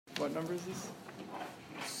What number is this?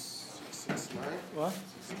 669. What?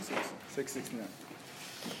 669.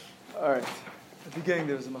 All right. At the beginning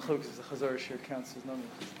there was a machlokes, the Chazar Shiur counts his numbers.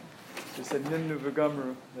 So he said Nimnu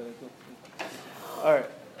v'Gamru. All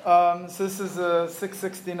right. So this is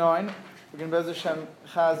 669. We're going to Be'ez Hashem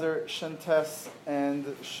Chazer, Shin Tes,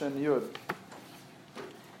 and Shin Yud.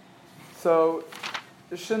 So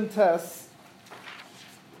the Shin Tes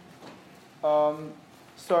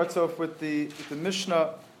starts off with the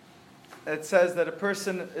Mishnah. It says that a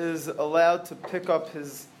person is allowed to pick up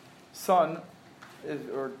his son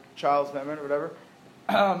or child's memon or whatever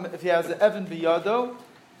if he has an Evan Biyado,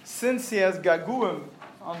 since he has Gaguim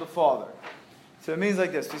on the father. So it means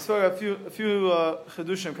like this. We saw a few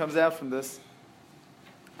Chidushim comes out from this.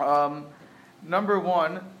 Number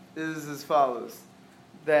one is as follows: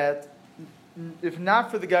 that if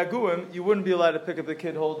not for the Gaguim, you wouldn't be allowed to pick up the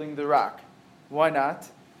kid holding the rock. Why not?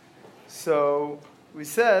 So we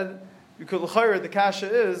said, because the kasha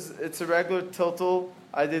is, it's a regular tiltal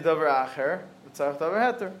adi davar acher, tzarich davar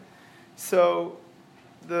heter. So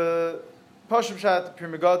the Pashim Shat, the Pri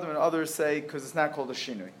Megadim, and others say because it's not called a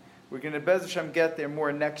shinui. We're going to Be'ez Hashem get there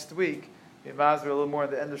more next week. We have a little more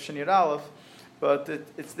at the end of Shin Yud Aleph, but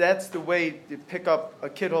that's the way you pick up a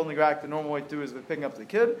kid holding the rock. The normal way to do is by picking up the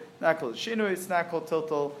kid. Not called a shinui. It's not called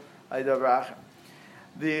tiltal adi davar acher.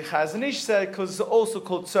 The Chazon Ish said because it's also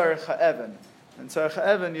called tzarich ha'evan. And tzarich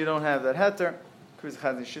ha'evan, you don't have that heter. Because the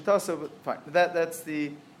Chazon Ish shitasa, but fine. That's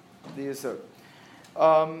the yisod.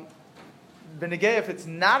 Benegay, if it's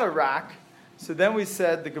not a rock, so then we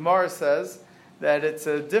said, the Gemara says, that it's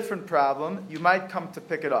a different problem. You might come to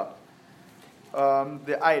pick it up.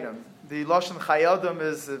 The item. The Lashon Chayadim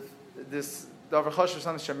is this Davar Choshev,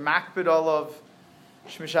 something Shemakbid Olav,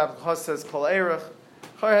 Shmishab Chos says Kol Eirech.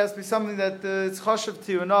 It has to be something that it's chashav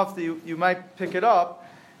to you enough that you might pick it up,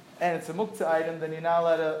 and it's a Mutkzah item, then you're not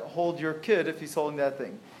allowed to hold your kid if he's holding that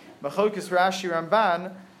thing. Machlokes Rashi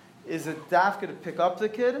Ramban, is it dafka to pick up the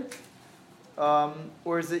kid,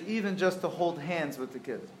 or is it even just to hold hands with the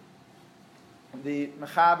kid? The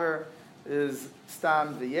Mechaber is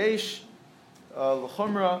Stam V'yesh,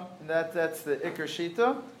 L'chumra, and that's the Iker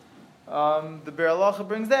Shita. The Be'er Halacha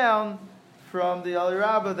brings down from the Ali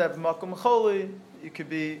Rabbah that Makom Choli, you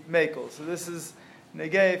could be makel. So this is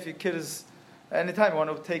negay if your kid is, anytime you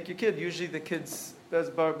want to take your kid, usually the kids,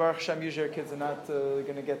 Baruch Hashem, usually our kids are not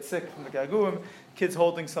going to get sick from the gaguim. Kids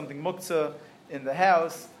holding something Mutkzah in the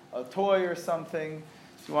house, a toy or something.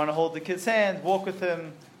 If you want to hold the kid's hand, walk with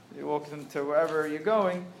him, you walk with him to wherever you're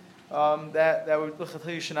going, that would,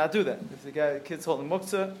 you should not do that. If the kid's holding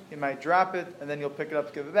Mutkzah, he might drop it, and then you'll pick it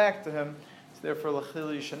up, give it back to him. So therefore,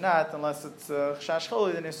 you should not, unless it's chash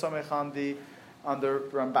choli, then you're somech on the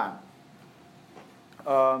Ramban.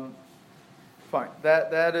 Fine.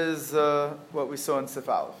 That is what we saw in Sif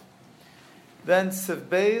Aleph. Then Sif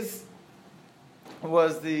Beis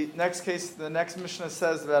was the next case. The next Mishnah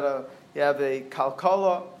says that you have a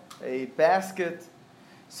kalkala, a basket.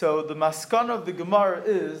 So the maskana of the Gemara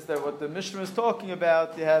is that what the Mishnah is talking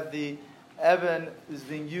about, you have the Evan is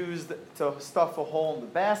being used to stuff a hole in the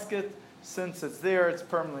basket. Since it's there, it's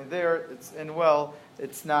permanently there, it's in well,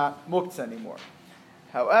 it's not Mutkzah anymore.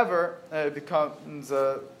 However, it becomes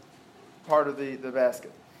part of the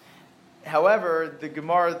basket. However, the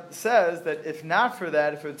Gemara says that if not for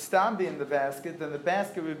that, if it's stambi in the basket, then the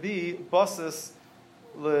basket would be basis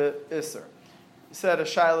le'isser. He said a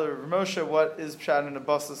shaila of Moshe, what is pshat in a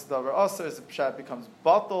basis davar aser? Is the pshat becomes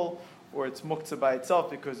batal, or it's Mutkzah by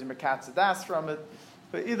itself because you mekatz das from it.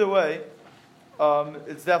 But either way,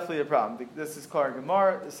 it's definitely a problem. This is Klar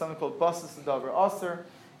Gemara. There's something called basis davar aser.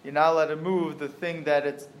 You're not allowed to move the thing that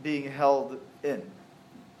it's being held in.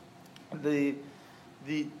 The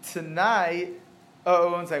Tanai.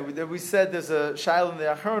 One second. We said there's a shaila in the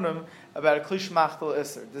Achronim about a klish machtel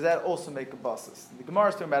iser. Does that also make a basis? The Gemara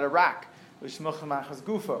is talking about a rock, which is machas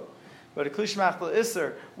gufo, but a klish machtel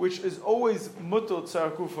iser, which is always mutul tzar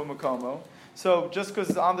gufo makomo. So just because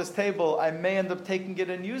it's on this table, I may end up taking it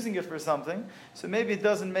and using it for something. So maybe it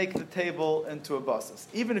doesn't make the table into a basis.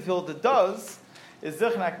 Even if it does, is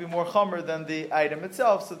zichnak be more chomer than the item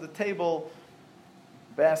itself. So the table,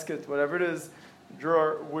 basket, whatever it is,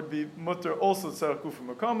 drawer would be mutter also tzarech gufa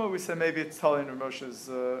makoma. We say maybe it's Tali and Ramosha's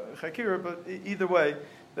chakira, but either way,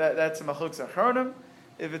 that's a machlokes achronim.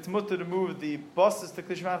 If it's mutter to move the bosses to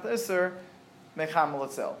klish machtel iser, mechamel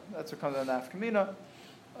itself. That's what comes out of nafkamina.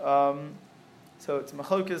 So it's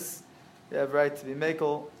machlokes. You have right to be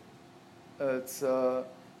mekel. It's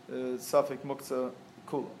safek Mutkzah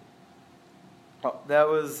kula. Oh, that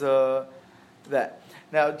was that.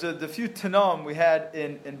 Now, the few tanam we had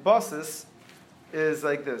in basis is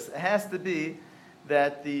like this. It has to be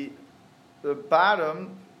that the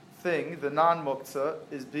bottom thing, the non-muktza,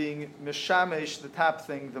 is being mishamesh, the top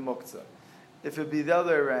thing, the muktza. If it would be the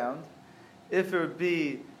other way around, if it would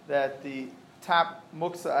be that the top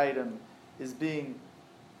muktza item is being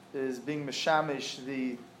mishamesh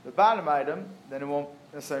the bottom item, then it won't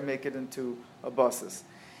necessarily make it into a basis.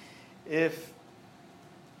 If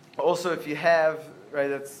you have, right,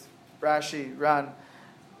 that's Rashi, Ran,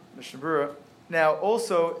 Mishnah Berurah. Now,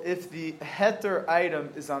 also, if the heter item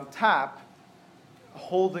is on top,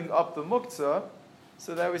 holding up the muktza,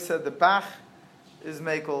 so that we said the bach is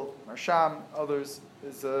mekel, marsham, others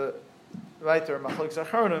is a writer, machlok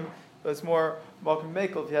zachronim, but it's more malkum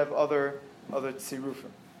mekel if you have other tzirufim.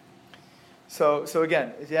 So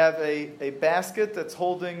again, if you have a basket that's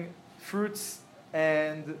holding fruits,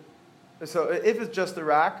 and so if it's just a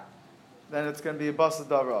rock, then it's going to be a basas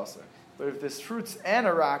davar also. But if there's fruits and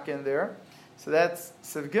a rock in there, so that's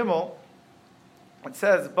Sev Gimel. It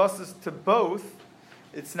says basas to both.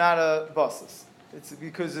 It's not a basas. It's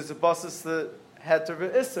because it's a basas that heter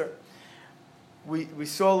v'isser. We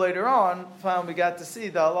saw later on, finally we got to see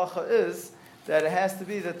the halacha is that it has to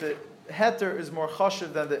be that the heter is more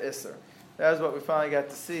chashiv than the isser. That is what we finally got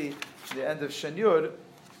to see at the end of Shiur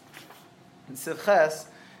in Siv Ches,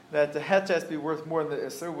 that the heter has to be worth more than the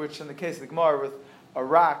isser, which in the case of the Gemara with a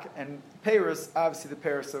rock and Paris, obviously the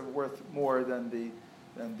Paris are worth more than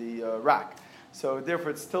the rock. So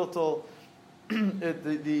therefore it's tiltal.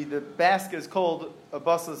 The basket is called a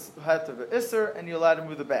basas heter v'isser, and you're allowed to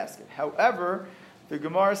move the basket. However, the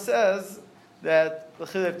Gemara says that the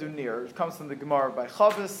chilek do near. It comes from the Gemara by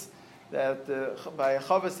Chavis, that by a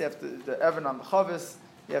Chavis you have to, the Evan on the Chavis,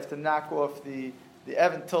 you have to knock off the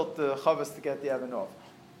Evan, tilt the Chavis to get the Evan off.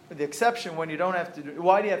 The exception when you don't have to do,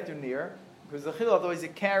 why do you have to do near? Because the chilek, otherwise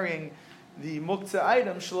you're carrying the muktza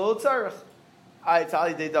item, shelo tzarech. It's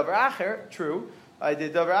ali de davar acher, true. Ali de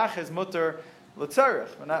davar acher is mutter l'tzarech,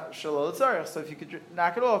 but not shelo l'tzarech. So if you could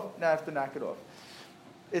knock it off, now you have to knock it off.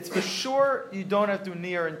 It's for sure you don't have to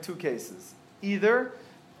near in two cases. Either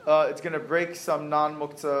it's going to break some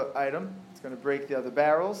non-muktza item, it's going to break the other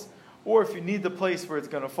barrels, or if you need the place where it's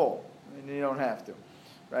going to fall, and you don't have to,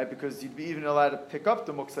 right? Because you'd be even allowed to pick up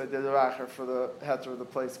the muktza de davar acher for the heter of the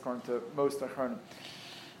place, according to most achronim.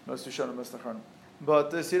 Most Rishonim, most Achronim. But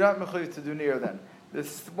so you're not mechuyev to do near then.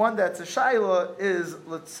 This one that's a shayla is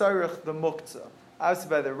l'tzarech the muktza. Obviously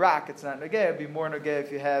by the rock it's not nageh. It'd be more nageh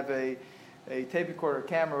if you have a tape recorder,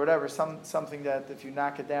 camera, whatever, something that if you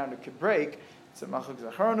knock it down it could break. It's a machlok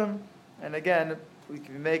zachronim. And again, we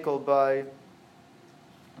can be makel by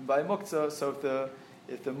muktza. So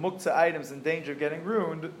if the muktza item is in danger of getting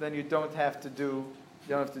ruined, then you don't have to do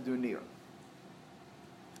near.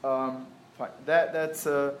 Fine. That's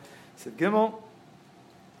Siv Gimel.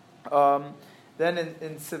 Then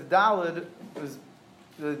in Siv Daled was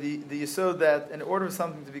the yesod that in order for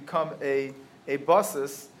something to become a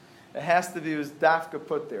basis, it has to be was dafka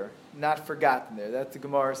put there, not forgotten there. That the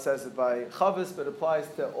Gemara says it by Chavis, but applies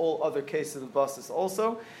to all other cases of basis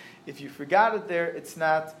also. If you forgot it there, it's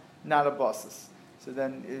not a basis. So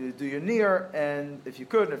then do your near, and if you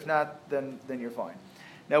could, and if not, then you're fine.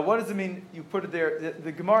 Now, what does it mean? You put it there.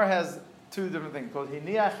 The Gemara has two different things called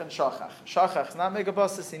hiniach and shachach. Shachach does not make a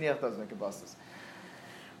basis, hiniach does make a basis.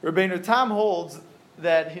 Rabbeinu Tam holds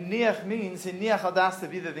that hiniach means hiniach hadas to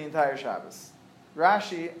be there the entire Shabbos.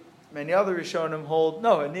 Rashi, many other Rishonim hold,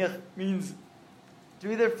 no, hiniach means to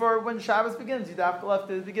be there for when Shabbos begins. You'd have to left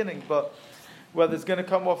at the beginning, but whether it's going to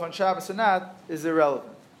come off on Shabbos or not is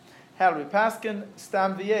irrelevant. How do we paskin?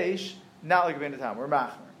 Stam v'yesh, not like Rabbeinu Tam, we're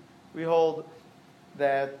machmer. We hold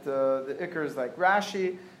that the ikar is like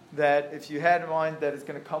Rashi, that if you had in mind that it's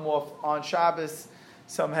going to come off on Shabbos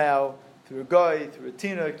somehow through a guy, through a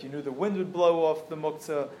tinuk, you knew the wind would blow off the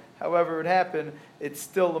muktza, however it would happen, it's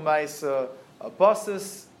still the maisa a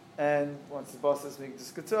basis, and once the basis makes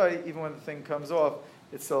the skatzai, even when the thing comes off,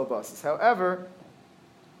 it's still a basis. However,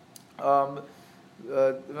 the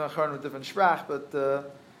Macharn with different sprach, but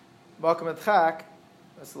Malkum et Chak,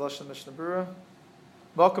 that's the Lashon Mishnah Berurah,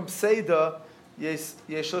 Malkum Seida,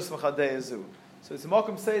 Yeshus Machadeyazu. So it's a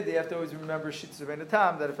Malkum Seida, you have to always remember Shitz Rabbeinu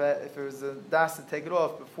Tam, that if it was a das to take it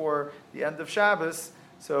off before the end of Shabbos,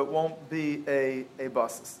 so it won't be a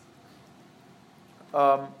basis.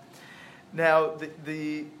 Now,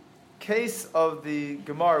 the case of the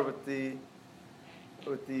Gemara with the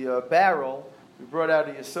barrel, we brought out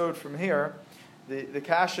a yesod from here. The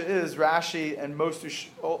kasha is Rashi and most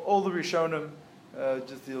all the Rishonim,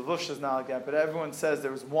 just the Levush is not like that, but everyone says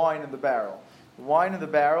there was wine in the barrel. The wine in the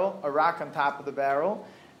barrel, a rock on top of the barrel,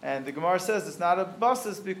 and the Gemara says it's not a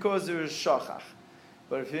basis because there is shachach.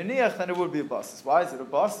 But if you're niach, then it would be a basis. Why is it a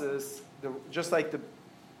basis? just like the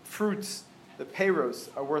fruits, the peiros,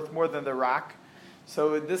 are worth more than the rock.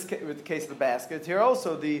 So in this case, with the case of the basket, here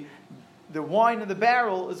also the wine in the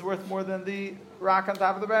barrel is worth more than the rock on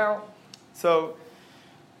top of the barrel. So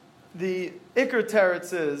the ikar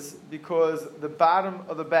teretz is because the bottom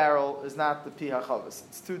of the barrel is not the pi hachavis.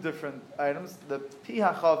 It's two different items. The pi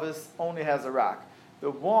hachavis only has a rock.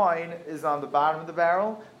 The wine is on the bottom of the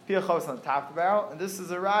barrel. Pi hachavis on the top of the barrel. And this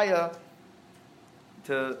is a raya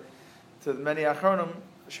to many achronim.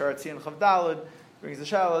 Sharatzi and Chavdalid brings the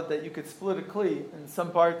shalat that you could split a kli, and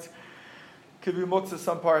some parts could be mutkzah,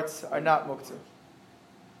 some parts are not mutkzah.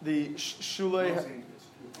 The shulei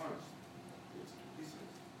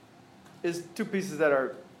is two pieces that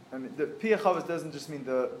are. I mean, the piyah chavos doesn't just mean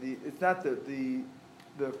the. It's not the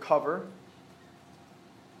cover.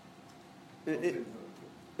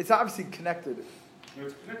 It's obviously connected. No,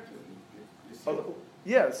 it's connected.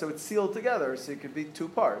 Yeah, so it's sealed together, so it could be two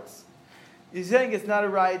parts. You're saying it's not a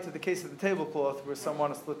riot to the case of the tablecloth where someone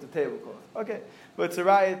wants to split the tablecloth. Okay, but it's a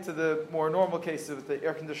riot to the more normal cases with the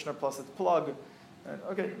air conditioner plus its plug. And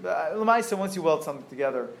okay, l'maisa, once you weld something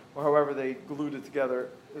together, or however they glued it together,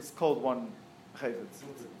 it's called one chayvitz.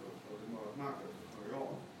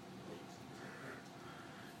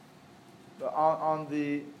 On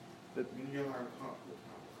the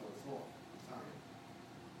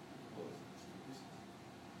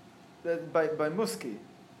by muski.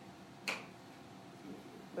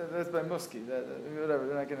 That's by muski. Whatever.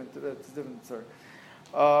 They're not going to. That's a different story.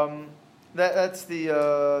 That's the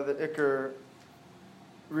ikar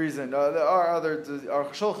reason. There are other. Our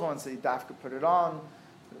shulchan say dafka put it on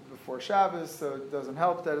before Shabbos, so it doesn't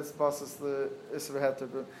help that it's basas the isra heter.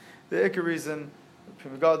 But the ikar reason,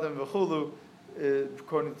 pimigadim v'chulu,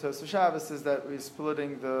 according to Tosfos Shabbos, is that we're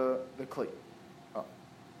splitting the kli.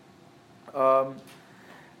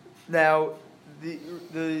 Now,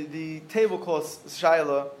 the tablecloth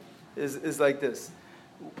shaila is like this.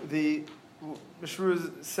 The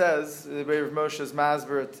Mishru says the way of Moshe's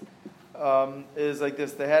Masberet is like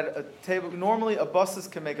this. They had a table. Normally, a buses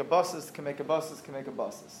can make a buses, can make a buses, can make a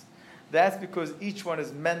buses. That's because each one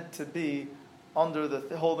is meant to be under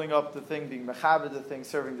the holding up the thing, being mechaber the thing,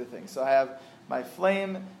 serving the thing. So I have my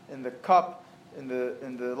flame in the cup, in the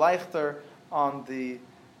leichter, on the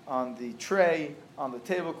tray, on the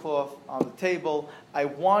tablecloth, on the table. I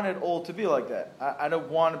want it all to be like that. I don't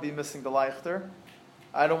want to be missing the leichter.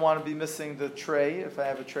 I don't want to be missing the tray if I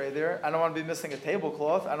have a tray there. I don't want to be missing a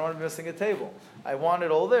tablecloth. I don't want to be missing a table. I want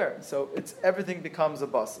it all there. So everything becomes a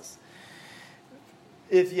buses.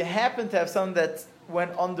 If you happen to have something that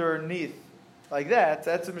went underneath like that,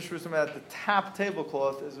 that's a mishrusim at the top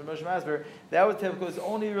tablecloth is a Moshe Masber. That tablecloth is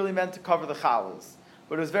only really meant to cover the challahs.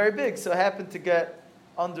 But it was very big, so it happened to get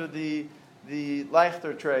under the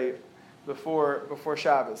leichter tray before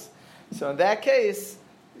Shabbos. So in that case,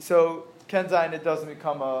 Ken Zayin, it doesn't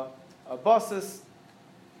become a buses.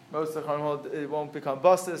 Most of the Chachamim, it won't become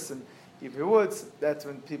buses, and if it would, that's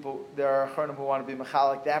when there are Chachamim who want to be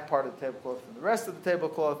mechalik that part of the tablecloth and the rest of the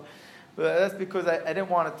tablecloth. But that's because I didn't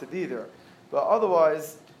want it to be there. But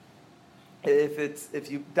otherwise, if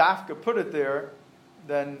you dafka put it there,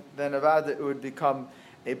 then avada it would become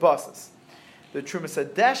a buses. The Trumas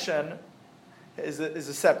Hadeshen is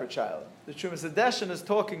a separate child. The Trumas Hadeshen is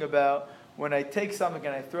talking about when I take something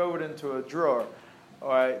and I throw it into a drawer,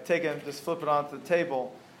 or I take it and just flip it onto the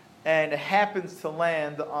table, and it happens to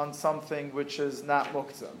land on something which is not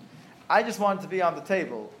mutkzah. I just want it to be on the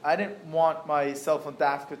table. I didn't want my cell phone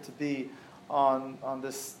dafka to be on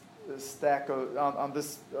this stack on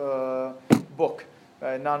this book,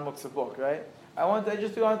 right? Non-mutkzah book, right? I want to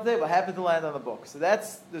just be on the table. I happen to land on the book. So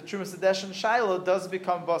that's the Trumas Hadeshen Shiloh does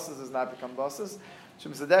become buses, does not become buses.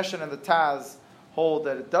 Trumas Hadeshen and the Taz hold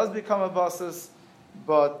that it does become a buses,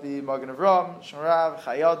 but the Magen Avraham, Shemarav,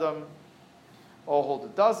 Chayadam all hold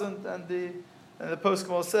it doesn't, and the poskim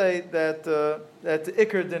will say that the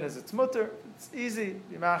Iker Din is its mutter. It's easy.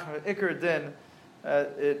 The Iker Din,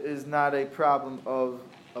 it is not a problem of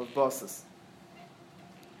buses.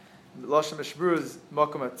 Lashon Mishbru is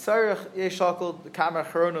Makom Atzarech Yeshakol the Kamer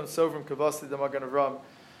Charonim Sovrim Kavasi the Magen Avraham.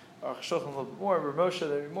 Shulchan a little bit more. Ramosha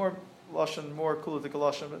there more Lashon more kuladik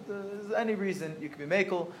Lashon. But there's any reason you can be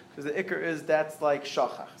makel because the Iker is that's like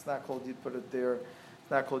shachach. It's not called you put it there. It's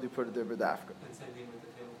not called you put it there b'dafka. And same thing with the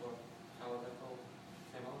tablecloth. How would that called?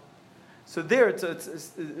 Same all? So there it's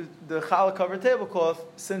the challah covered tablecloth.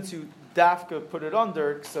 Since you dafka put it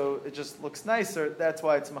under, so it just looks nicer. That's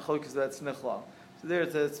why it's machlokes. That's nichlal. So there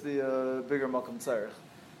it's to be a bigger makom tzarech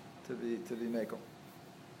to be mekel.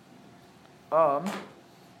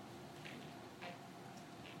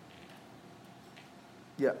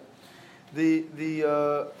 Yeah, the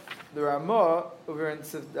The Ramah over in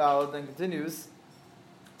Sif Daled then continues.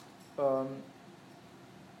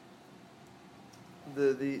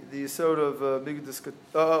 The sort of big discussion.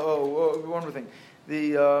 One more thing.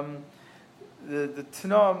 The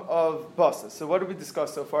Tanam of Basis. So what did we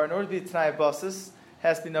discuss so far? In order to be a Tanai of Basis,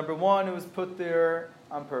 has to be number one, it was put there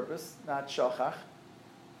on purpose, not Shachach.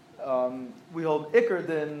 We hold Iker,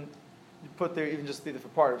 then you put there even just be there for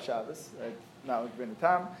part of Shabbos, right? Not like Grin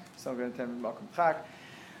Tam, some Grin Tam Malkum Chak.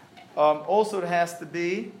 Also, it has to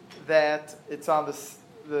be that it's on it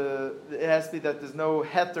has to be that there's no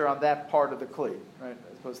heter on that part of the kli, right?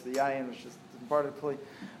 As opposed to the yayin, which is part of the kli.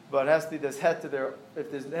 But it has to be there's heter there.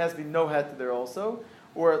 If there has to be no heter there also,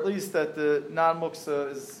 or at least that the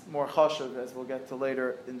non-muksa is more chashav, as we'll get to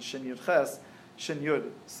later in Shin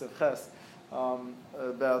Yud Sef Ches,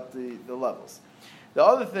 about the levels. The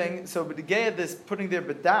other thing, so with the gay of this putting there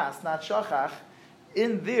bedas, not shachach,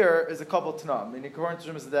 in there is a couple tanam. Meaning according to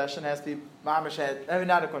Shumas Hadeshin, has to be mamash.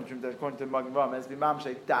 Not according to Magen Ram, it has to be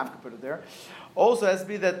mamash davka put it there. Also has to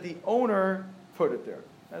be that the owner put it there.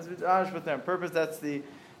 Has to be put there on purpose. That's the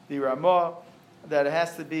Ramah. That it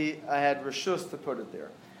has to be. I had rishus to put it there.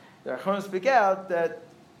 The Acharonim speak out that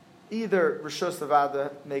either rishus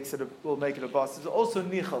avada will make it a bus. There's also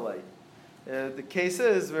nichalei. The case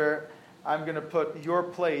is where I'm going to put your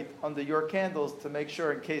plate under your candles to make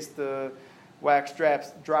sure, in case the wax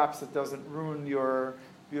drops, it doesn't ruin your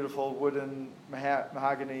beautiful wooden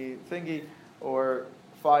mahogany thingy, or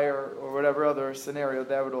fire, or whatever other scenario.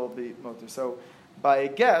 That would all be motor. So, by a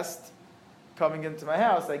guest coming into my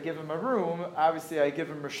house, I give him a room. Obviously, I give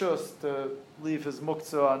him rishus to leave his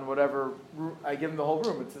mutkzah on whatever room. I give him the whole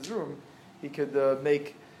room. It's his room. He could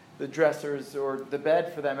make the dressers or the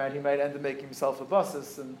bed for that matter. He might end up making himself a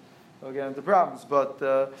basis, and we'll get into problems. But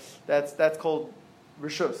that's called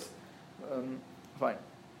rishus. Fine.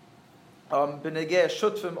 B'negei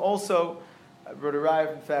Shutfim also would arrive,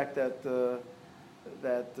 in fact, that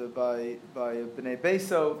by B'nei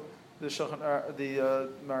Beso, the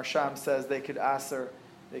Marsham says they could aser,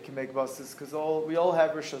 they can make buses, because we all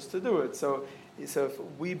have rishus to do it. So if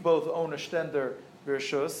we both own a shtender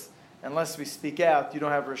rishus, unless we speak out, you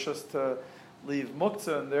don't have rishus to leave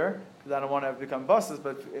mutkzah in there, because I don't want to have become buses.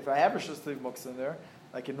 But if I have rishus to leave mutkzah in there,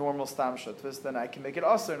 like a normal stam shutvis, then I can make it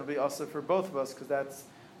aser, and it'll be aser for both of us, because that's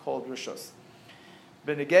called rishus.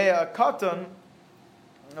 B'negeya katan,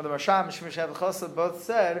 the Marsham and Shemish Chassid both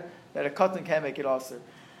said that a katan can make it aser.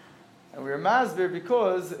 And we are masbir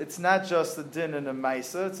because it's not just a din and a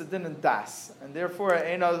maisa, it's a din and das. And therefore,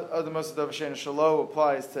 ein other most of the shalo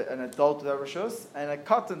applies to an adult without rishus, and a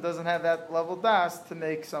katan doesn't have that level das to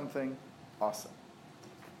make something awesome.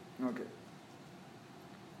 Okay.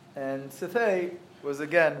 And sifei was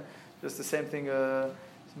again just the same thing.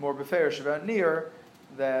 It's more beferish about near,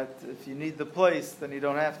 that if you need the place, then you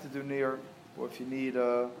don't have to do near, or if you need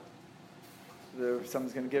if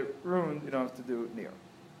someone's going to get ruined, you don't have to do near.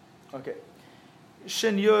 Okay.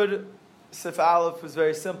 Shin Yud Sif Aleph was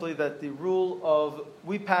very simply that the rule of,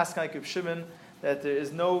 we pass like Reb Shimon, that there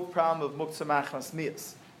is no problem of Mutkzah machmas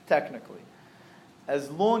miyas, technically. As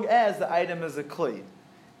long as the item is a kli.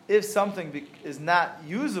 If something is not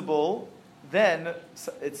usable, then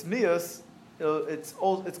it's miyas, it's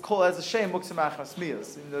called as a shame Mutkzah machmas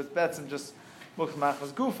miyas. That's just Mutkzah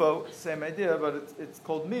machmas gufo, same idea, but it's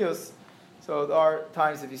called miyas. So there are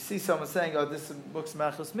times if you see someone saying, "Oh, this is mutkzah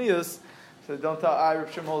machmas miyus," so don't tell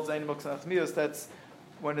Reb Shimon holds any mutkzah machmas miyus. That's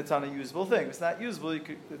when it's on a usable thing. If it's not usable,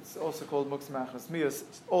 it's also called mutkzah machmas miyus.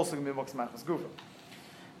 It's also going to be mutkzah machmas gufa.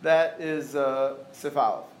 That is Sif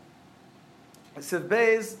Aleph. Sif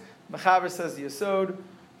Beis, Mechaber says Yesod,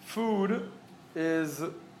 food is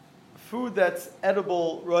food that's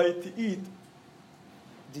edible, right, to eat,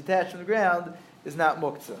 detached from the ground, is not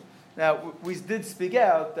mutkzah. Now, we did speak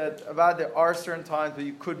out that about there are certain times where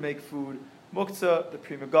you could make food mutkzah, the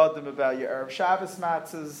Pri Megadim about your Erev Shabbos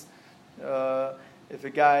matzahs. If a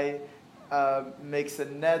guy makes a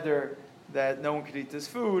neder that no one could eat this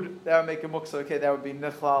food, that would make a mutkzah. Okay, that would be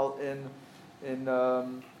nichlal in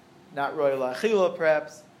not royal achila,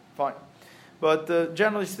 perhaps. Fine. But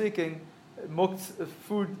generally speaking,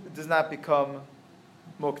 food does not become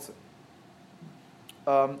mutkzah.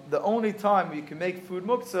 The only time you can make food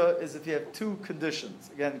mutkzah is if you have two conditions.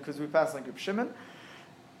 Again, because we pass on Reb Shimon,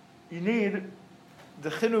 you need the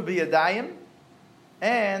chinu b'yadayim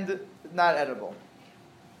and not edible.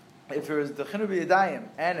 If there is the chinu b'yadayim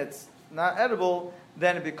and it's not edible,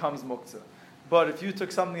 then it becomes mutkzah. But if you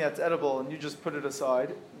took something that's edible and you just put it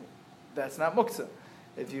aside, that's not mutkzah.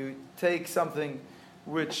 If you take something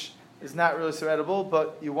which is not really so edible,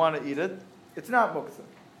 but you want to eat it, it's not mutkzah.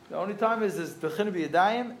 The only time is the chinu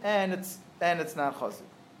b'yadayim and it's not chazik.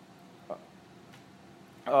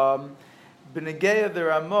 B'negeya the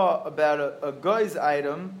Ramah about a guy's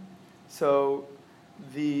item, so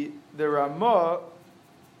the Ramah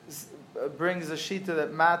brings a shita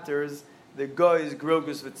that matters the guy's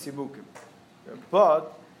grogus with tzimukim.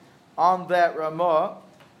 But on that Ramah,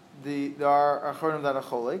 there are achronim that are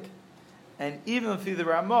cholik, and even if the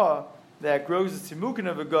Ramah that grows the tzimukim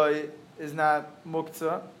of a guy is not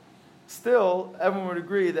mutkzah, still everyone would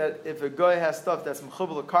agree that if a guy has stuff that's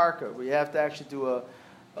mechubel karka, where you have to actually do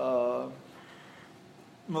a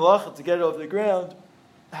malacha to get it off the ground,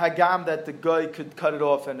 hagam that the guy could cut it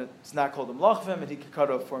off and it's not called a malach of him and he could cut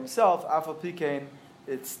it off for himself. Afal pikein,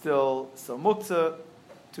 it's still mutkzah.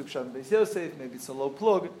 Tu pshat beis Yosef, maybe it's a low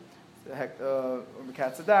plug, or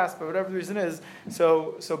mekatzadas, but whatever the reason is.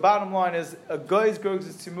 So bottom line is a guy's grogs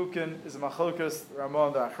tzimukin is a machlokas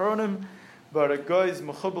Ramon the Achronim, but a guy's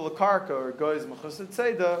mechubel karka or a guy's mechusat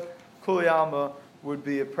tzeda kuli alma would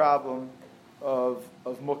be a problem of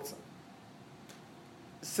muktzah.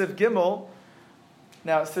 Siv Gimel.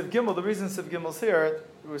 Now, Siv Gimel, the reason Siv Gimel's here,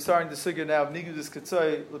 we're starting to sugya now of Nigudus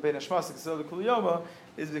Ketzoy, Lebein Hashmasik, Ketzoy Kuliyoma,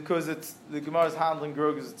 is because it's the Gemara's handling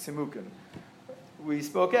Grogus Tzimukin. We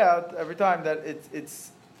spoke out every time that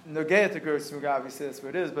it's Nogeya to Grogus Tzimukin, obviously that's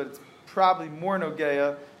what it is, but it's probably more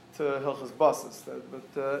Nogeya to Hilchos Basis.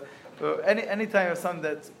 But any time you have something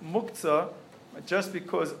that's Mutkzah, just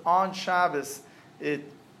because on Shabbos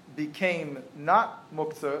it became not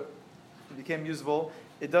Mutkzah, it became usable,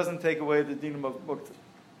 it doesn't take away the dinam of Mutkzah.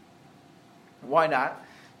 Why not?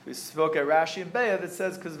 We spoke at Rashi and Beya that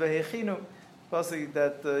says because vehechinu, basically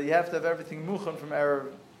that you have to have everything muchan from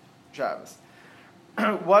Erev Shabbos.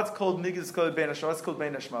 What's called migas called bein hashmashas? What's called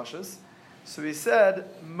bein hashmashas? So we said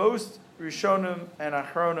most Rishonim and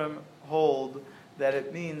Achronim hold that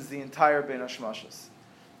it means the entire bein hashmashas.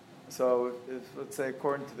 So if let's say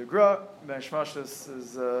according to the Gra, bein hashmashas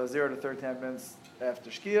is 0 to 13 minutes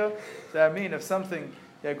after Shkia. So that means if something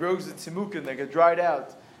that grows at Tzimukin that get dried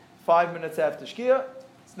out 5 minutes after Shkia,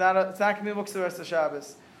 it's not going to be muktzah the rest of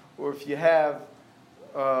Shabbos. Or if you have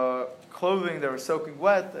clothing that was soaking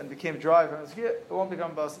wet and became dry from Shkia, it won't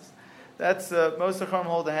become basis. That's most of the Chacham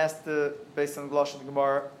hold it has to, based on the Lashon of the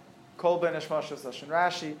Gemara, Kol bein hashmashas Lashon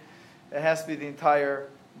Rashi, it has to be the entire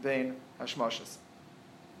bein hashmashas.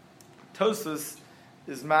 Tosfos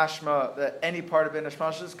is mashma that any part of bein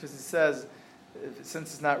hashmashas because he says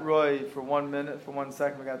since it's not roy for 1 minute, for 1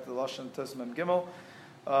 second, we got the Lashon Tosfos Mem Gimel.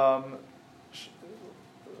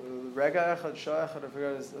 Rega echad, shah echad, I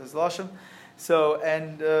forgot his lashon. So,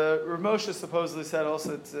 and Rav Moshe supposedly said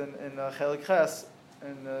also it's in Chelik Ches,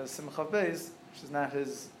 in Simchav Beis, which is not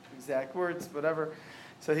his exact words, whatever.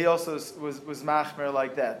 So he also was machmer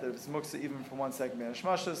like that. That if it's muktzah even for 1 second, ben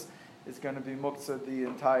hashmashas, it's going to be muktzah the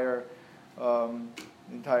entire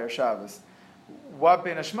Shabbos. What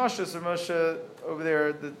ben hashmashas, Rav Moshe over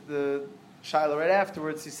there, the Shiloh right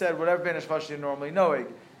afterwards, he said whatever ben hashmashas you normally knowing.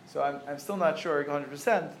 So I'm still not sure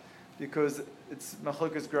 100% because it's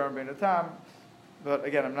machlokas gram ben atam. But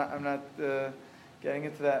again, I'm not getting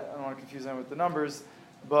into that. I don't want to confuse them with the numbers.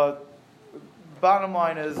 But bottom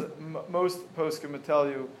line is most poskim would tell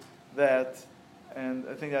you that, and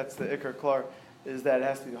I think that's the ikar klar, is that it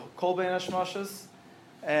has to be kol ben hashmashas,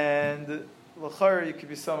 and l'char you could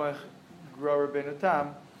be samach grower ben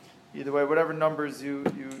atam. Either way, whatever numbers you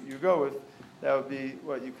go with, that would be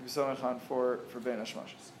what you could be samach on for ben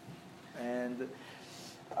hashmashas. And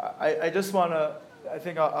I just want to, I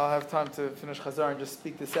think I'll have time to finish Chazar and just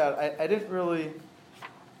speak this out. I didn't really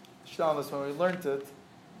shit on this when we learned it.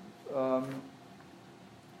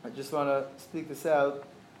 I just want to speak this out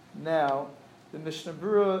now. The Mishnah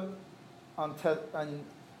Berurah on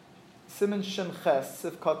Siman Shin Ches,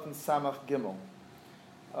 Sif Katan Samach Gimel.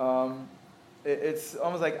 It's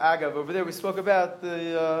almost like Agav. Over there we spoke about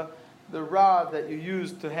the rod that you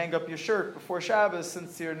use to hang up your shirt before Shabbos.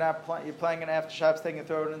 Since you're you're playing it after Shabbos, taking it,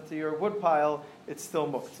 throw it into your wood pile, it's still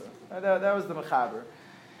muktzah. That was the mechaber.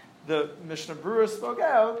 The Mishnah Berurah spoke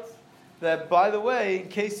out that, by the way, in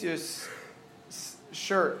case your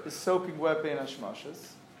shirt is soaking wet bein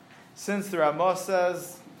hashmashas, since the Ramah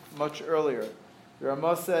says much earlier, the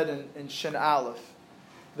Ramah said in Shin Aleph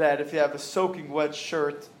that if you have a soaking wet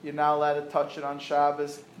shirt, you're not allowed to touch it on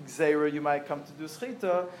Shabbos. Gzeira, you might come to do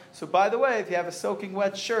schita. So, by the way, if you have a soaking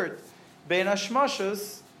wet shirt, bein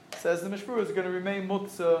hashmashas, says the Mishnah Berurah, is going to remain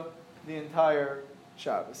muktzah the entire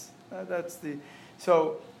Shabbos.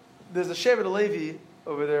 So there's a Shevet Levi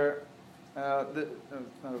over there. Not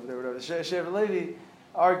over there, whatever. Shevet Levi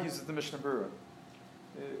argues with the Mishnah Berurah.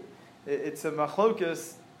 It's a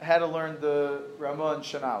machlokas how to learn the Ramah and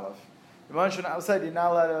Shin Aleph. The Ramah and Shin Aleph said you're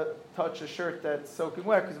not allowed to touch a shirt that's soaking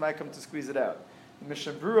wet because you might come to squeeze it out. The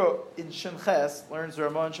Mishnah Berurah in Shin Ches learns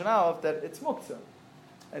Ramah and Shin Aleph that it's Mutkzah,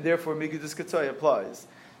 and therefore Migudis Ketzoy applies.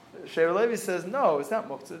 Shiur Levi says, no, it's not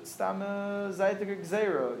Mutkzah, it's Stam Zaytik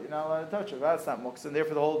Gzeira, you're not allowed to touch it. That's not Mutkzah, and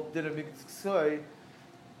therefore the whole din of Migudis Ketzoy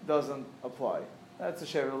doesn't apply. That's a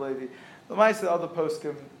Shiur Levi. The Maisa, other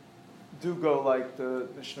poskim do go like the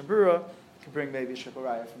Mishnah Berurah, can bring maybe a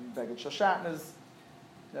Shekoraya from Beged Shashatnas,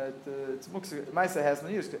 that it's Mutkzah. The Maisa has no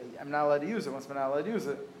use. I'm not allowed to use it once I'm not allowed to use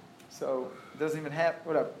it. So it doesn't even have,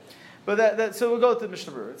 whatever. But so we'll go to the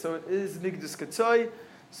Mishnah Berurah. So it is Migdus Ketzoy,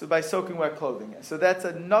 so by soaking wet clothing. So that's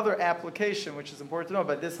another application which is important to know.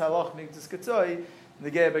 By this halach Migdus Ketzoy, the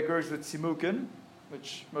gay by girls with simukin,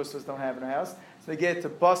 which most of us don't have in our house. So they get to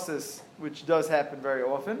buses, which does happen very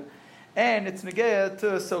often. And it's Megea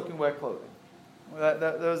to soaking wet clothing.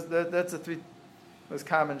 That's the three most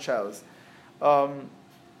common shalos.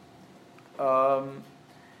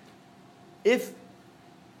 If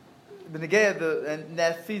the Negea, and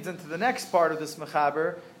that feeds into the next part of this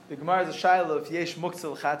mechaber, the Gemara is a shaila, if yesh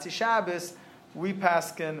Mutkzah l'chatzi Shabbos, we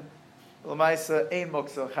paskin l'maisa ein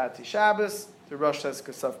Mutkzah l'chatzi Shabbos. The Rosh says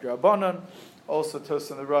kasaf d'Rabbanan. Also,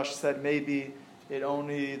 Tosin the Rosh said maybe the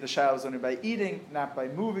shaila is only by eating, not by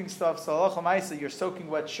moving stuff. So halacha l'maisa, your soaking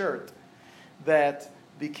wet shirt that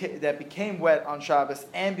became wet on Shabbos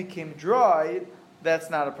and became dry, that's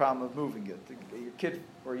not a problem of moving it. Your kid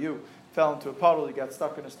or you fell into a puddle, you got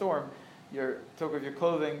stuck in a storm, you took off your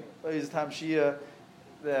clothing, is time Shia,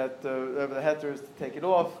 that the heter is to take it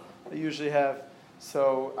off, they usually have.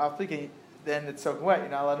 So I'm thinking, then it's soaking wet, you're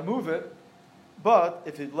not allowed to move it, but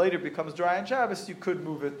if it later becomes dry on Shabbos, you could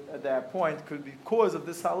move it at that point, could be because of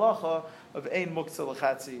this halacha of ein Mutkzah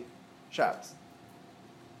l'chatzi Shabbos.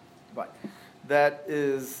 But that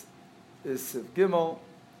is Siv Gimel.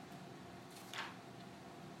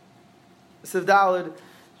 Siv Daled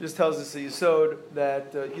just tells us a yisod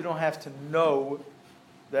that you don't have to know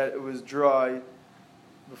that it was dry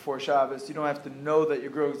before Shabbos. You don't have to know that your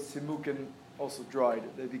gross simukin also dried.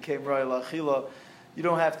 They became raya lachila. You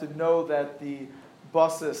don't have to know that the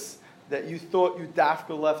buses that you thought you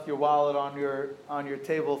dafka left your wallet on your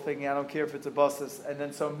table, thinking I don't care if it's a buses, and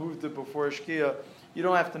then someone moved it before Shkia. You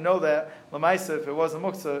don't have to know that. Lamaisa, if it wasn't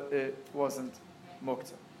Mutkzah, it wasn't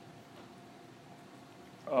Mutkzah.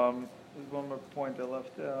 There's one more point I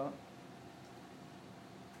left out.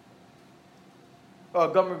 Oh,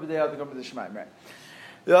 Gomer b'dei Adam, Gomer b'dei Shemaim, right.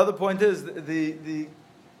 The other point is the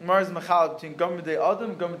Gemara is mechal between Gomer b'dei Adam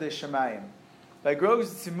and Gomer b'dei Shemaim. By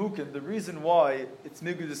Grogs Tzimukin, the reason why it's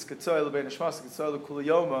Migudis Ketzoy l'bein Hashmas Ketzoy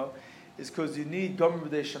l'kuliyoma is because you need Gomer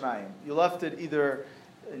b'dei Shemaim. You left it either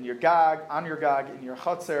in your gag, on your gag, in your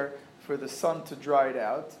chutzner for the sun to dry it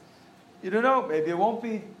out. You don't know. Maybe it won't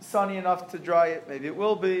be sunny enough to dry it. Maybe it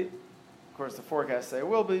will be. Of course, the forecasts say it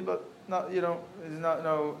will be, but not, there's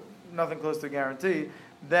nothing close to a guarantee.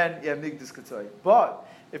 Then, yeah, Migdus Ketzoy. But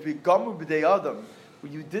if you gamu b'dei Adam,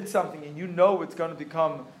 when you did something and you know it's going to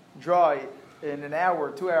become dry in an hour,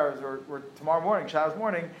 2 hours, or tomorrow morning, Shabbos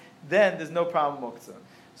morning, then there's no problem Mutkzah.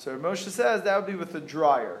 So Moshe says that would be with a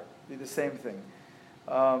dryer. Be the same thing.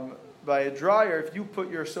 By a dryer, if you put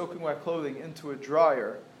your soaking wet clothing into a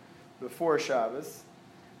dryer before Shabbos,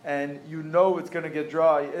 and you know it's going to get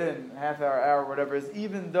dry in half hour, whatever it is,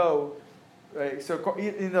 even though, right, so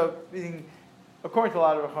according to a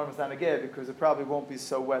lot of Racham, it's not a gay because it probably won't be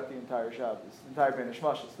so wet the entire Shabbos, the entire Ben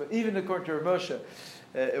Ishmashis. But even according to Rav Moshe,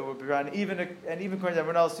 it would be dry. And even according to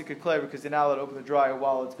everyone else, you could clear because you're not allowed to open the dryer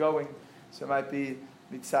while it's going. So it might be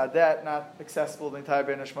mitzad that, not accessible the entire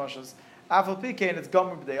Ben Ishmashis. Afal Pikein, it's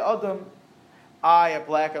Gomer b'dei Adam. A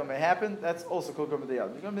blackout may happen. That's also called Gomer b'dei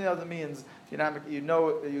Adam. Gomer b'dei Adam means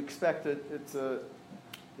you expect it. It's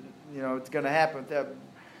it's going to happen.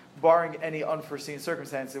 Barring any unforeseen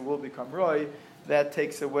circumstance, it will become roy. That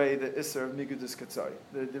takes away the isser of Migudus Ketzoy,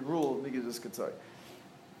 the rule of Migudus Ketzoy.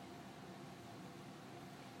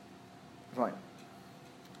 Fine.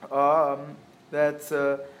 That's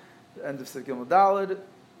the end of Siv Gimel Daled.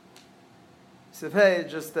 Siv Hey,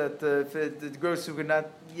 just that if the gross sugar not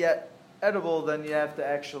yet edible, then you have to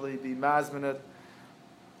actually be mazminate.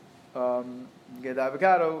 Get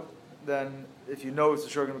avocado, then if you know it's for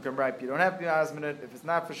sure going to become ripe, you don't have to be mazminate. If it's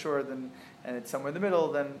not for sure, then and it's somewhere in the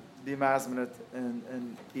middle, then be mazminate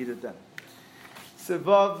and eat it then.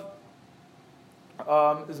 Sivav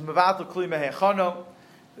is mevatel kli mehechano.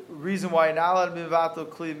 Reason why you're not allowed to be mevatel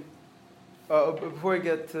kli. Before we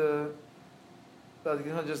get to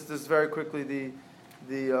just very quickly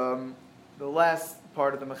the last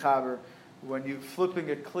part of the mechaber, when you're flipping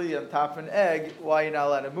a kli on top of an egg, why you're not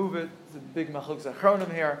allowed to move it? It's a big machlokes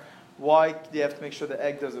achronim here. Why do you have to make sure the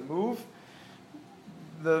egg doesn't move?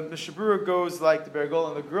 the Mishabura goes like the Bergol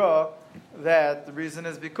and the Gra, that the reason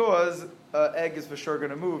is because egg is for sure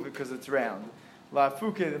going to move because it's round. La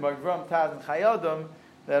Fuke, the Magvam, Taz, and Chayadam,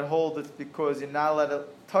 that hold it's because you're not allowed to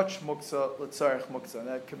touch Mutkzah, L'tzarech Mutkzah.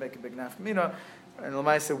 That could make a big nafkamina. And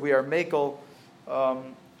Lamaisa, we are Mekel,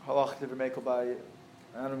 halach to Mekel by,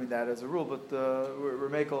 I don't mean that as a rule, but we're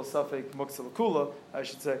Mekel Safek Mutkzah L'kula, I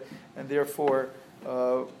should say, and therefore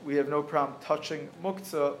we have no problem touching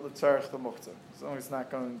Mutkzah, L'tzarech the Mutkzah, as long as it's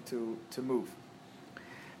not going to move.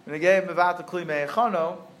 And again, Mevatel Kli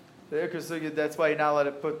Me'echano, the Ikar Sugya, that's why you're not allowed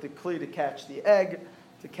to put the Kli to catch the egg,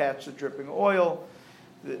 to catch the dripping oil.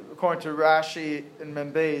 According to Rashi in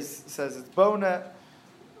Membez says it's Bona.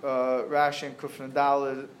 Rashi in Kufn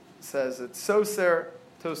Daled says it's Soser.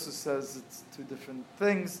 Tosus says it's two different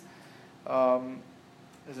things.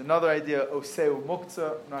 There's another idea, Oseu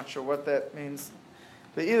Mutkzah. I'm not sure what that means.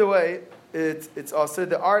 But either way, it's also,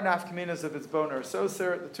 there are nafkaminas if it's Bona or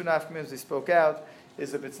Soser. The two nafkaminas we spoke out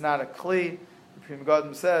is if it's not a Kli. The Pri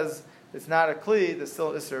Megadim says it's not a Kli, there's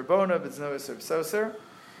still Isser Bona, but it's no Isser Soser.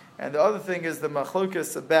 And the other thing is the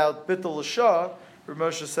machlokas about bittul l'shah, where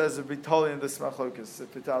Moshe says it would be totally in this machlokas.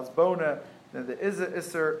 If it has bona, then there is an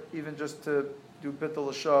isser, even just to do bittul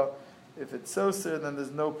l'shah. If it's soser, then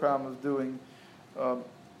there's no problem of doing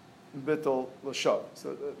bittul l'shah.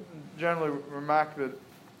 So generally, we're machmer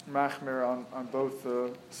on both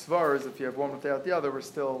svaras. If you have one without the other, we're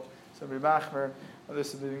still somebody machmer.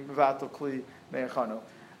 This would be mevatel kli me'echano.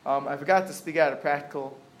 I forgot to speak out a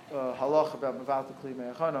practical halach about mevatel kli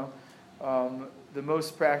me'echano. The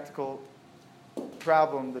most practical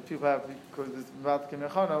problem that people have because of mevatel kli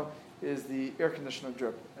me'echano is the air conditioner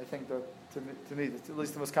drip. I think that to me, it's at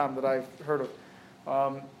least the most common that I've heard of.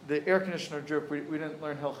 The air conditioner drip, we didn't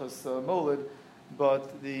learn Hilchos Molid,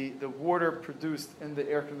 but the water produced in the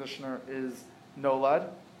air conditioner is nolad.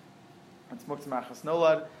 It's Mutkzah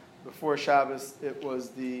nolad. Before Shabbos, it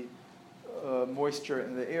was the moisture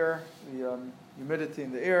in the air, the humidity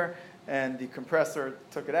in the air, and the compressor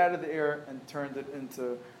took it out of the air and turned it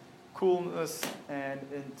into coolness and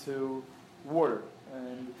into water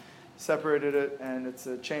and separated it, and it's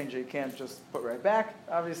a change you can't just put right back,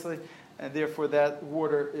 obviously, and therefore that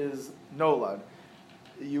water is nolad.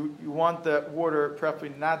 You want that water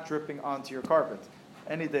preferably not dripping onto your carpet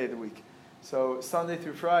any day of the week. So Sunday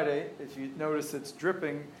through Friday, if you notice it's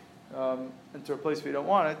dripping into a place where you don't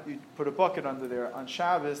want it, you put a bucket under there. On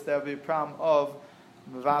Shabbos, that would be a problem of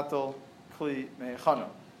mevatel kli me'echano.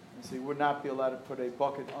 So you would not be allowed to put a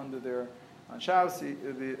bucket under there on Shabbos. It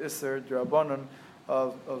would be iser drabanan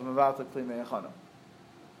of mevatel kli me'echano.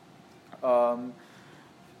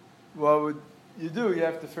 What would you do? You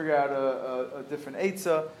have to figure out a different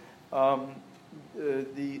eitzah.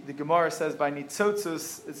 The Gemara says by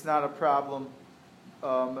nitzotzos, it's not a problem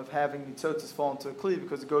of having nitzotzos fall into a kli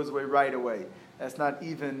because it goes away right away. That's not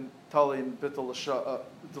even tali in bittul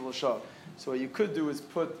l'shah. So what you could do is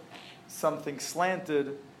put something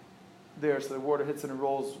slanted there so the water hits it and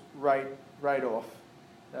rolls right off.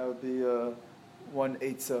 That would be one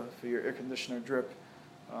eitzah for your air conditioner drip.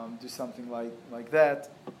 Do something like that.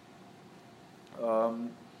 Or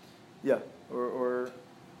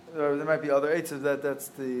there might be other eitzahs. That's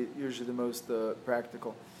usually the most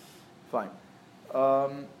practical. Fine.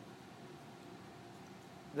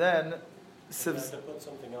 Then you have to put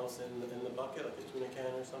something else in the bucket, like a tuna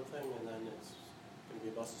can or something, and then it's going to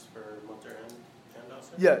be buses for mutter and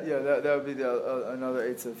also? Yeah, that would be another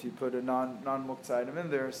eitzah if you put a non-mutkzah item in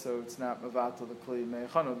there, so it's not mevatel the kli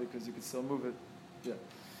me'echano because you can still move it. Yeah.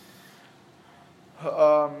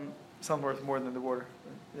 Some worth more than the water.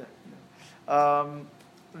 Yeah.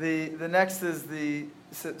 The next is the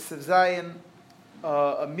Sivzayin,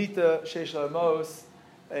 a mita sheish lamos.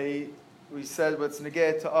 We said what's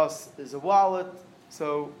negate to us is a wallet,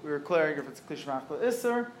 so we're declaring if it's klishmach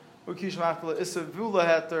isser or klishmach isser vula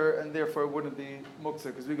heter, and therefore it wouldn't be mutkzah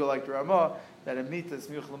because we go like the Ramah that a mita is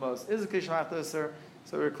miyuch lamos is a klishmach isser.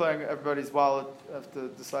 So we're declaring everybody's wallet have to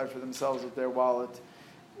decide for themselves if their wallet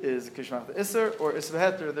is klishmach isser or isser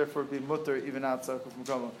heter, therefore it'd be mutter even outside of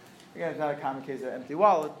mukama. Again, it's not a common case of an empty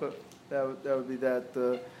wallet, but that would be that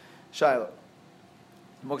shaila.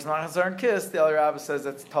 Mutkzah and kiss, the other Rabbi says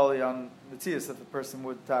that's totally on Mitzias if the person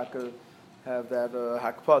would have that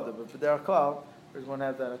hakpada. But for their klal, there's one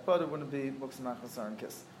have that hakpada, it wouldn't be Mutkzah and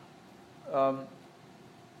kiss.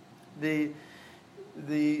 The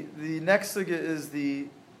next sugya is the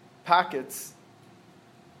pockets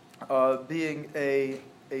being a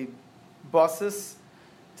basis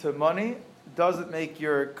to money doesn't make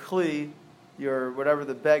your kli, your whatever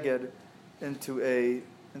the beged, into a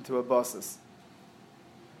basis.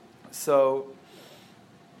 So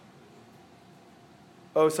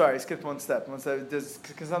Oh, sorry, I skipped one step. Can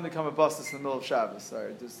something become a bustus in the middle of Shabbos?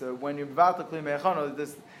 Sorry, when you mevatel kli me'achano,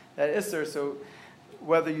 that isser. So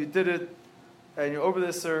whether you did it and you're over the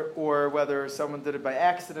isser, or whether someone did it by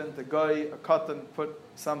accident, a guy, a katan, put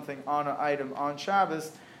something on an item on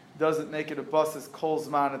Shabbos, doesn't make it a bustus kol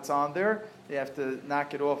zman it's on there. You have to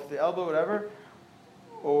knock it off the elbow, whatever.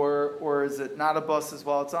 Or is it not a bustus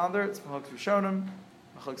while it's on there? It's machlokas rishonim,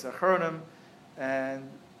 machlokas achronim, and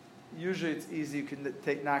usually it's easy. You can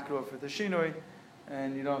knock it off with a shinoi,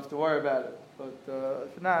 and you don't have to worry about it. But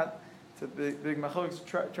if not, it's a big machlokas.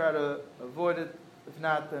 Try to avoid it. If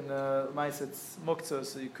not, then it's Mutkzah,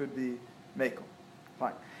 so you could be mekel.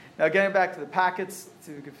 Fine. Now getting back to the packets, let's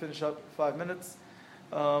see if we can finish up in 5 minutes.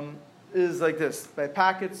 Is like this. By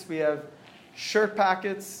packets, we have shirt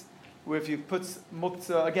packets, where if you put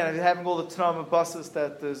Mutkzah, again, if you're having all the Tanam of buses,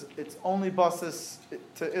 it's only buses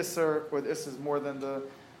to Isser, or the Isser is more than the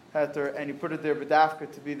Heter, and you put it there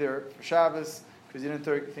b'dafka to be there for Shabbos, because you didn't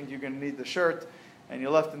think you're going to need the shirt, and you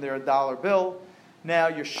left in there $1 bill. Now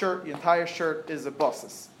your entire shirt is a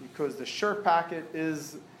buses, because the shirt packet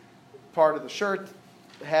is part of the shirt.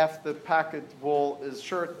 Half the packet wall is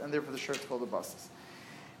shirt, and therefore the shirt's called a buses.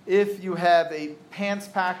 If you have a pants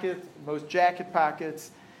packet, most jacket packets,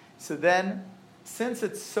 so then, since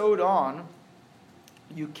it's sewed on,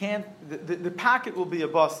 you can't, the packet will be a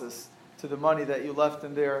buses to the money that you left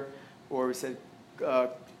in there, or we said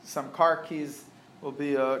some car keys will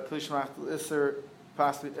be a klishmach isser,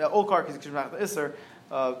 possibly, all car keys klishmach isser,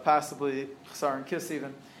 possibly chsar and kiss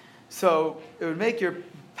even. So it would make your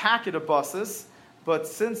packet a buses, but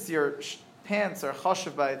since your pants are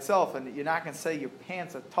chashav by itself, and you're not going to say your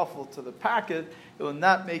pants are tuffled to the packet, it will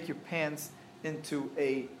not make your pants into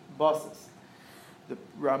a buses. The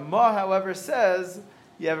Ramah, however, says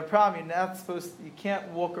you have a problem. You can't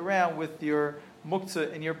walk around with your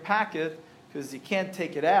Mutkzah in your packet because you can't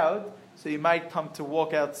take it out. So you might come to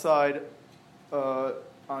walk outside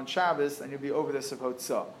on Shabbos and you'll be over the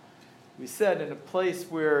Sukkot. We said in a place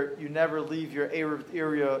where you never leave your Erev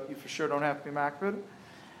area, you for sure don't have to be makbid.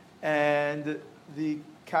 And the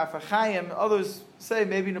Kaf HaChaim, others say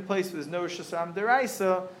maybe in a place where there's no Shasam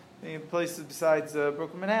Deraisa, in places besides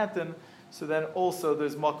Brooklyn, Manhattan, so then also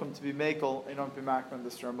there's makom to be makel and don't be makman in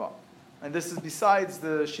this Ramah. And this is besides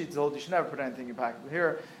the sheets hold you should never put anything in your packet. But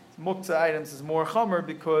here, Mutkzah items is more chomer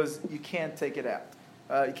because you can't take it out.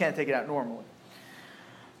 You can't take it out normally.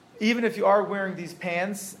 Even if you are wearing these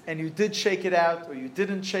pants and you did shake it out or you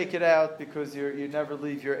didn't shake it out because you never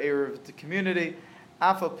leave your area of the community,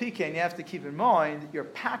 afal pikein, you have to keep in mind your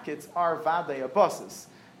packets are vadei buses.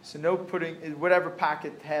 So no putting, whatever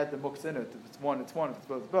packet had the muks in it. If it's one, it's one. If it's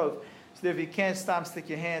both, it's both. So if you can't stick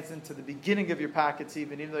your hands into the beginning of your packets,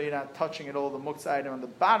 even though you're not touching at all the muks item on the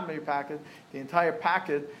bottom of your packet, the entire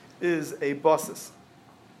packet is a buses.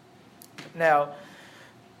 Now,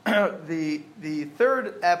 the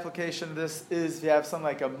third application of this is if you have something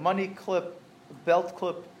like a money clip, a belt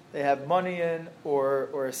clip, they have money in,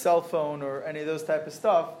 or a cell phone, or any of those type of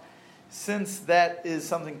stuff. Since that is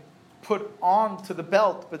something put onto the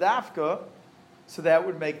belt bedafka, so that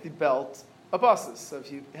would make the belt a buses. So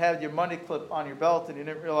if you had your money clip on your belt and you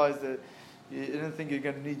didn't realize that you didn't think you're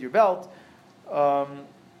going to need your belt,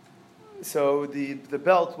 so the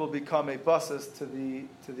belt will become a buses to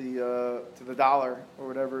the dollar or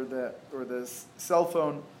whatever or the cell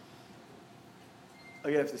phone.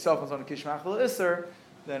 Again, if the cell phone's on a kishmach isser,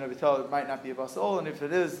 then it might not be a bus all, and if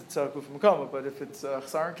it is, it's a kuf mukama. But if it's a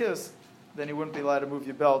chsar and kiss, then you wouldn't be allowed to move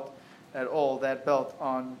your belt at all, that belt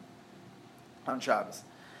on Shabbos.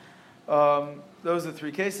 Those are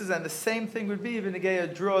 3 cases, and the same thing would be even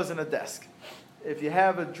negay drawers in a desk. If you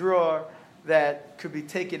have a drawer that could be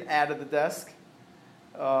taken out of the desk,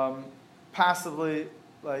 possibly,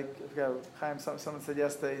 like someone said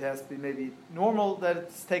yesterday, it has to be maybe normal that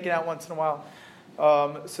it's taken out once in a while.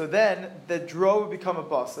 So then the drawer would become a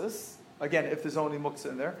buses, again, if there's only muks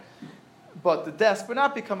in there, but the desk would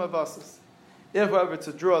not become a buses. If, however, it's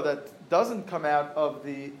a drawer that doesn't come out of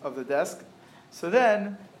the desk, so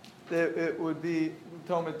then it would be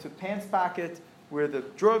tomed to pants pocket where the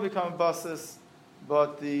drawer become buses,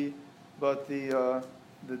 but the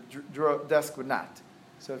drawer desk would not.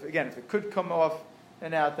 So if it could come off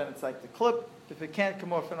and out, then it's like the clip. If it can't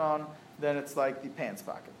come off and on, then it's like the pants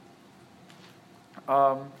pocket.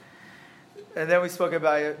 And then we spoke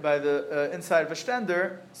about by the inside of a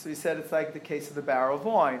stender. So we said it's like the case of the barrel of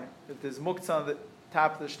wine. If there's muktz on the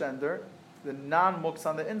top of the stender, the non-muktz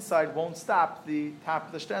on the inside won't stop the top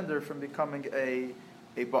of the stender from becoming a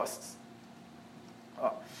bust.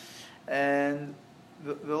 And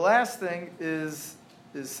the last thing is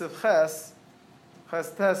sivches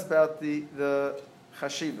tes about the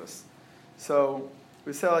chashivas. So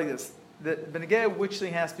we say like this: the benegay which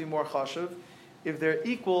thing has to be more chashiv? If they're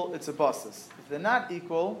equal, it's a basis. If they're not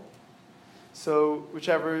equal, so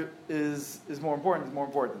whichever is more important is more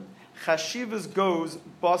important. Chashivas goes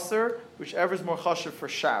basar, whichever is more chashiv for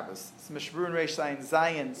Shabbos. It's Mishburun Reish Zayin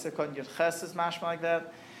Zayin Sekon Yud Ches is mashma like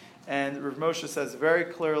that, and Rav Moshe says very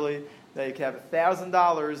clearly that you can have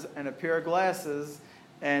 $1,000 and a pair of glasses,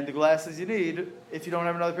 and the glasses you need, if you don't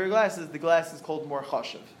have another pair of glasses, the glass is called more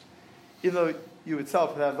chashiv. Even though you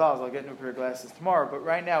itself have $1,000, I'll get a new pair of glasses tomorrow, but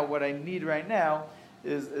right now, what I need right now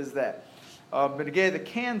is that. But again, the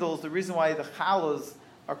candles, the reason why the challahs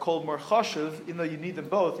are called more chashiv, even though you need them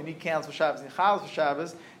both, you need candles for Shabbos and challahs for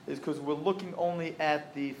Shabbos, is because we're looking only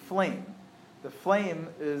at the flame. The flame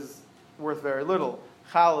is worth very little.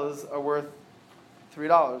 Challahs are worth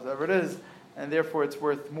 $3, whatever it is, and therefore it's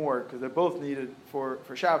worth more because they're both needed for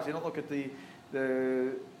Shabbos. You don't look at the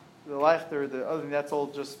leichter, the other thing. That's all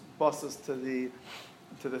just buses to the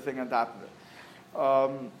thing on top of it.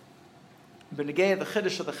 But again, the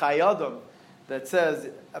chiddush of the Chayadam that says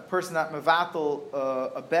a person not mevatel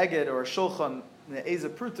a beged or a shulchan in the eza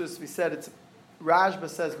prutus, we said it's Rajba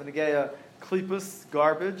says v'negeya klipus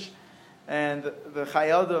garbage, and the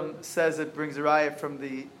Chayadam says it brings a raya from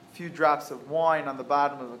the few drops of wine on the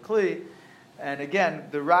bottom of a kli. And again,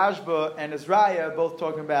 the Rajba and his raya both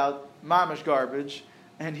talking about mamish garbage,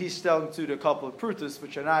 and he's telling to a couple of prutus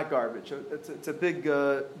which are not garbage. It's a big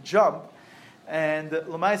jump. And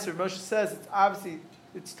Lamaiser Moshe says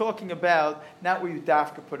it's talking about not where you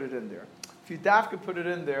dafka put it in there. If you dafka put it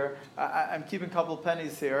in there, I'm keeping a couple of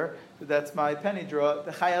pennies here. That's my penny draw.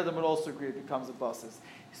 The Chayadim would also agree it becomes a buses.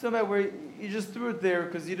 He's talking about where you just threw it there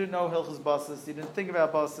because you didn't know Hilchos buses, you didn't think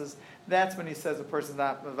about buses. That's when he says a person's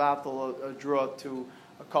not mevatel a draw to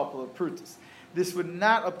a couple of prutas. This would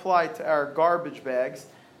not apply to our garbage bags.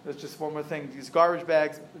 There's just one more thing. These garbage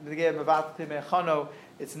bags,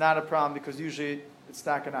 it's not a problem because usually it's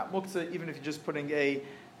not going to Mutkzah. Even if you're just putting a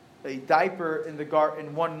diaper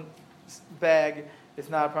in one bag, it's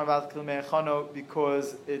not a problem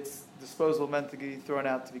because it's disposable, meant to be thrown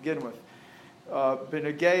out to begin with.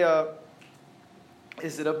 Benegeya,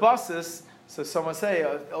 is it a basis? So someone say,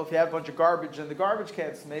 if you have a bunch of garbage in the garbage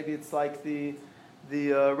cans, maybe it's like the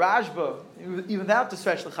Rajba, even without the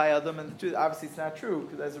stretch l'chayadim, and obviously it's not true,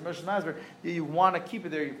 because as a Rosh Masber, you want to keep it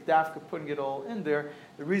there, you're dafka putting it all in there.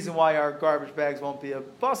 The reason why our garbage bags won't be a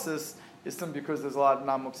basis is simply because there's a lot of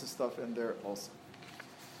non-muksa stuff in there also.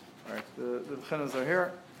 All right, the b'chinas are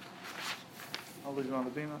here. I'll leave you on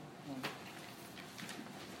the bima.